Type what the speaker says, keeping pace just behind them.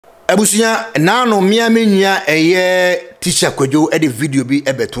Abusuya na no mia menua teacher kwadwo e de video bi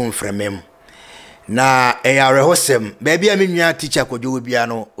ebeto mfremem na eyare hosem ba bia menua teacher kwadwo bia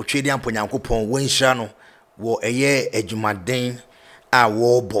no otwedi amponyankopon wonhira no wo adwumaden a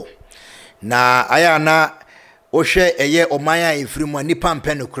wo bo na aya na ohwe oman a efirimu nipa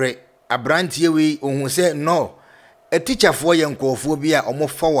mpe nokre abrantie wi ohun se no teacher fo ye nkofo bi a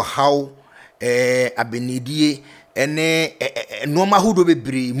omofa wo haw abenidie ene noma hudo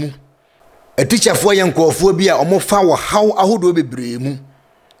bebre mu teacher fo ye nkofo bi a omofa wo haw ahodo bebre mu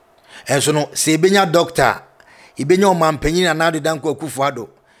enso no se benya doctor ibenya omampanyin anade danko akufo ado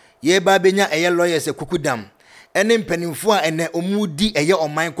ye ba benya lawyer se kukudam ene mpanimfo a ene omudi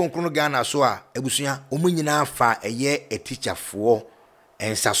oman konkro Ghana so a abusuya omunyina afa teacher fo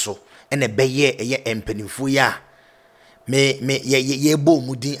ensa so ene beye mpanimfo ya me ye bo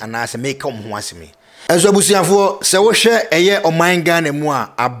mudi anase me ka ho aseme enso abusuafo se wo hwe oman Ghana mu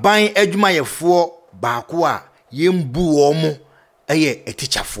a aban adwumayefo baako a yembu wo mo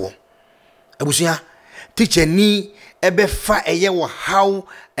teacher fo abusuya teacher ni ebefa wo haw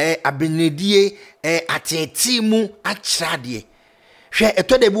abenedie ateti mu akrade hwe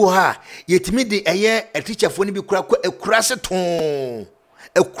etode bu ha yetimi de teacher fo ni bi kura ekurase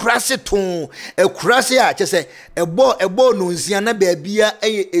ton ekurase a chese ebo no nsia na baabia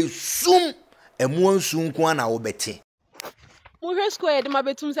esum emu nsu nko na wo bete mo hwe square de ma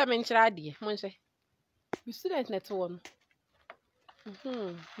betum se menkrade mo hwe you student net one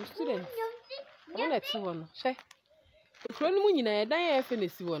you student net one hwe kro ni mu nyina dan ya fe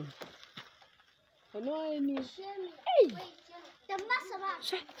nesi one no any hey the masaba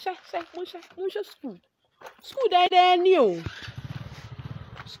mo hwe school dai ni o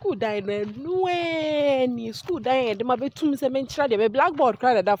school dai no any school dai de ma betum se menkrade be blackboard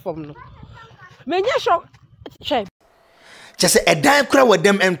cry that form no menya shock che chese edan kura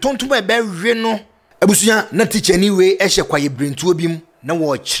wadam entontom e be hwe no abusuya na teacher ni we ehye kwaye brentuo bim na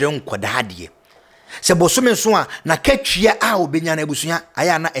wo kire nkodade se bosome so a na katwia a obenya na abusuya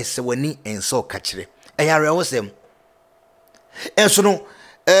aya na esewani enso ka kire eyare wosem enso no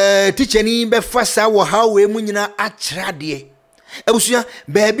teacher ni be fasa wo hawe mu nyina akrade abusuya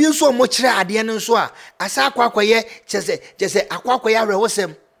baabi nso mo kire ade no nso a asa akwakoye chese akwakoye are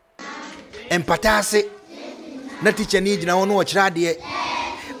wosem empatase na teacher ni gina wono okirade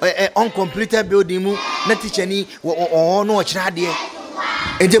uncompleted building mu na teacher ni wono okirade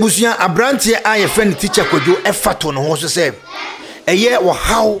ejebusuya abrantie aye friend teacher kwadwo efato no ho so se wo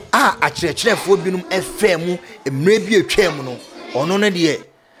haw a akirekirefo binum efemu emre bi atwam no ono ne de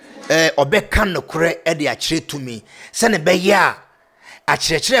obeka nokore de akiretumi se ne be ya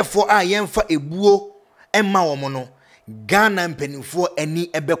akirekirefo a yemfa ebuo emma wo mo no Ghana mpanimfo ani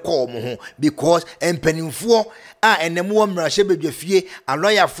ebekọ mo ho because mpanimfo a enemu mrahye bedwafie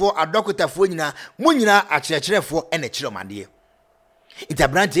aloyafo adokotafo nyina mo nyina akirekirefo ene kiromade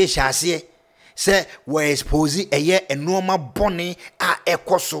itabrante hyase se we expose enoma bone a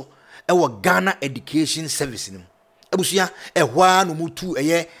ekoso ewo Ghana education service nim abusuya ehwa no mutu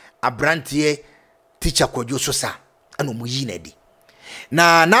abrante teacher kwadwo so sa ana mo yi na di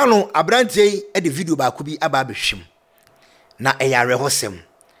na no abrante e de video ba ko bi aba behwem na eyare hosem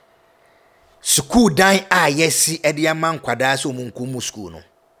school dan a yesi ediaman kwada so munkumu school no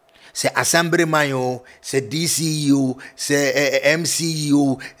se assembly man se DCU se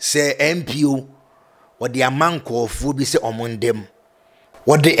MCU se MPO wodi amanko ofu bi se omondem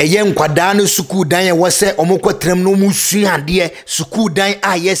wodi nkwada no school dan ye wose omokotrem no musuade school dan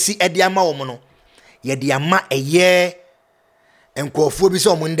a yesi ediama wo no ye de ama nkofu bi se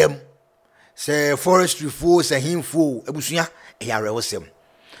omondem se forestry fo se himfo abusuya eyare wosem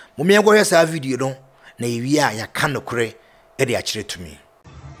mumye gwo sa video no na ewia ya kanokre e de akire tumi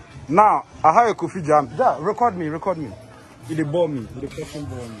now I have a coffee jam da record me you dey bore me you dey question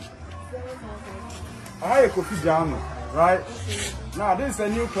bore me I have a coffee jam right now this is a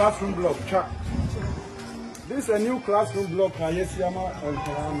new classroom block this is a new classroom block yes yama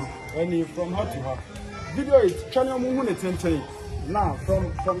and from how to how video it channel mu ne tenten now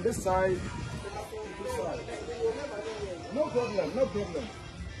from this side. No problem.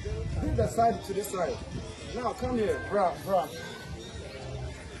 Bring the side to this side. Now come here, bra.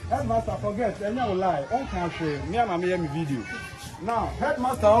 Headmaster, forget, and you lie. On country, me and my video. Now,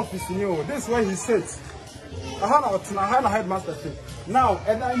 headmaster office, this is where he sits. I had a headmaster sit. Now,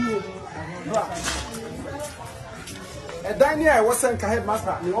 and I knew, bra. And then I was saying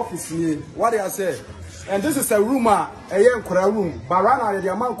headmaster in the office. What did I say? And this is a room, a young room. Barana,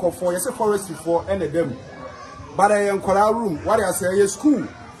 the amount of for, yes, a forestry for any of them. But I am room. What I say, a school.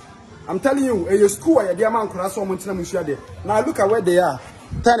 I'm telling you, a school, I am man, so much. Now look at where they are.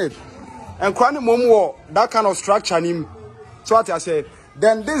 turn it. And kwani momo that kind of structure him. So what I say,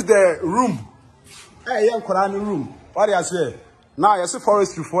 then this the room. Hey, young Quran room. What I say? Now you see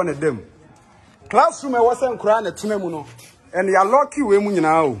forestry for one of them. Classroom I wasn't Quran at Tinemuno. And you are lucky we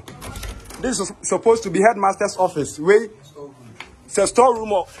now. This is supposed to be headmaster's office. We it's a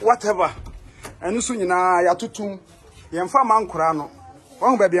storeroom or whatever. And you soon you tutum. You man Quran.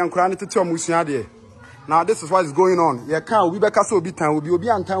 One baby and Quran to tell Musiade. Now this is what is going on. You can't we be so be time will be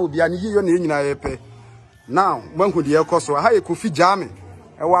on time will be an year in now when could you cost so how you could feed Shäme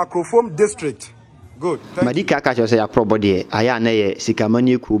a Crofom district. Good. Madika catch say a probody aya na ye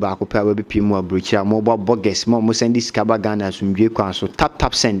sikamani ku ba ko pa be pimu abrochira mo bogus mo send this kabagana sumdwe kwan so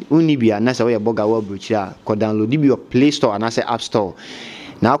tap send uni bia na say we boga wa abrochira ko download bi your Play Store and say App Store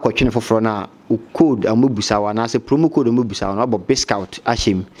na ko twene foforo na code amobusa wa na say promo code amobusa na Bigscout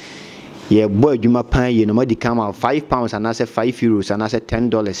Shäme. Yeah, boy, you ma pan you no madi come out £5 and I say €5 and I say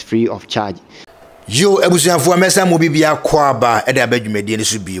 $10 free of charge. Yo, ebusuafo amesa mo bibia kwaba e da badwumadi ne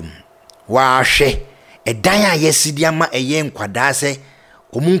so biom. Wa hwe e dan a yesidi ama eye nkwada se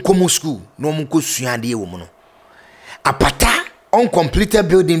omunkomu school no omunko suade wo mu no. Apata uncompleted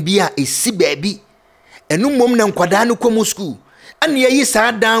building bi a esi baabi. Enu mom na nkwada no komu school. Ane yi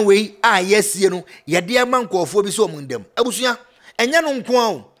saa dan we a yesie no yede ama nkofo bi so omundam. Ebusua enya no nko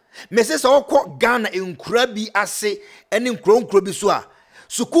a mese se okọ Ghana enkura bi ase ene nkro bi so a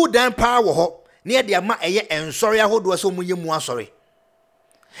school dan pa wo ho ne de ama eye ensori ahodo se omunye mu asori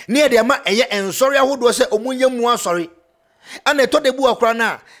ne de ama eye ensori ahodo se omunye mu asori ana to de bu akra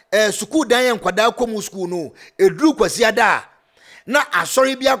na school dan ye nkwada komu school no eduru kwasi ada na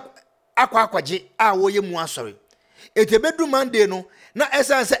asori bi akwaje a wo ye mu asori etebedu Monday no na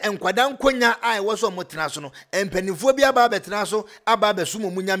esanse enkwada nkonya a ewo so motena so no empanifo bi aba betena so aba besumo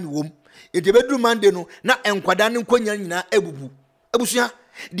munyame wom etebedu Monday no na enkwada nkonya nyina ebubu ebusua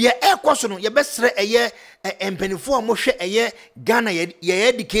de ekoso no ye besre eye empanifo a mo hwe eye Ghana ye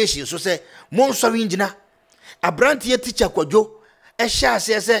education so se mo nsori ngina abrante ye teacher kwadwo ehya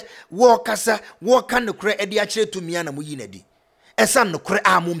ase wo kasa wo kan nokre ede a kire tumia na mo yinadi esan nokre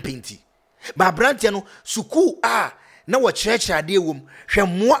a mo mpenti ba abrante no suku a na wo kyerɛkyerɛ ade wom hwɛ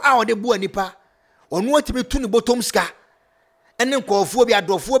mmoa a ɔde bu anipa ɔno atimi tu ne bottom ska ene nkɔfoɔ bi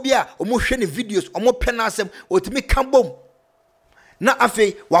adɔfoɔ bi a ɔmo hwɛ ne videos ɔmo pɛ na asɛm ɔtimi kambom na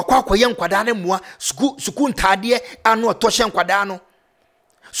afei wakɔakɔyɛ nkwada ne mmoa suku ntadeɛ a no ɔtɔhyɛ nkwada no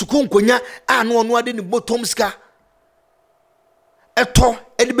suku nkonya a no ɔno ade ne bottom ska eto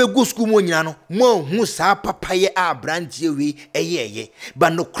ede begu school mo nyina no mo hu saa papaye a brantie we eyeye ba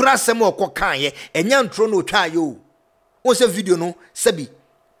no krasem okokan ye enya ntro no twa yo won se video no sabi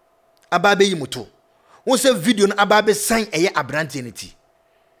ababe yimuto won se video no ababe san eye abrantie niti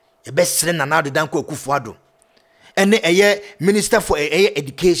e be sere na na dan ko akufo ado ene eye minister for eye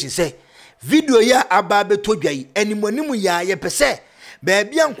education say video ya ababe todwai animonimu ya ye pese ba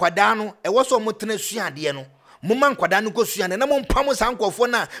bia nkwada no e wo so mo tena suade no mumma nkwada no kosuane na mompam sa nkofo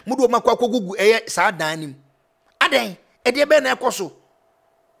na mudo makwa kogugu eye saa dan nim aden e de be na ekoso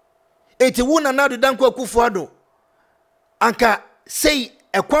eti wu na do dan ko akufo ado anka sei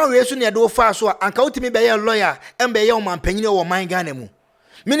ekwan we so ne de wo fa so anka utimi be ye lawyer embe ye o mampanyine wo man Ghana mu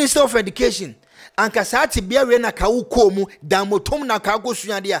Minister of Education anka saati bia we na ka wo komu dan motom na ka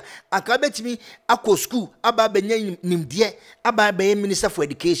kosuane a anka betimi akọ school aba benya nimde aba be Minister for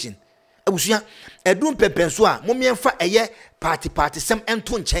Education abusuya edun pepenso a momienfa eye party sem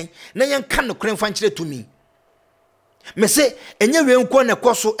ento nchen na yenka no kren fa nkyere tumi mese enye we nko ne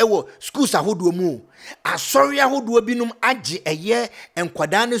koso ewo schools ahodo mu asori ahodo binum age eye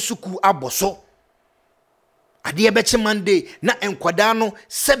enkwada ne suku aboso ade ebeche Monday na enkwada no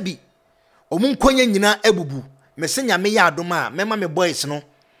sabi omunkonya nyina ebubu mese nyame ya adoma mema me boys no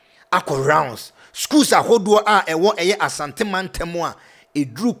akọ rounds schools ahodo a ewo eye asante mantemu a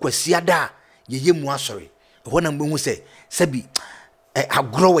edru kwasiada yeye mu asori ho na mgbe hu se sabi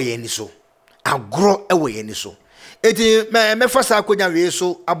agro we yeni so agro ewe yeni so eti me fasa akonya we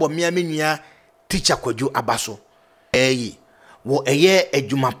so abomia menua teacher kwadwo abaso wo eye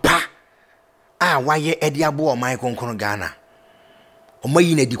adwuma pa a waye ede abo o man konkon Ghana o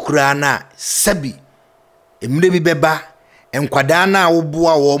mayi na dikura na sabi emre bi beba enkwada na wo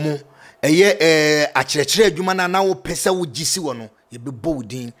boa wo mu eye akyerɛkyerɛ adwuma na wo pese wo gisi wo no ye be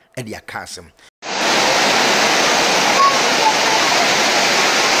bolding e dia kasem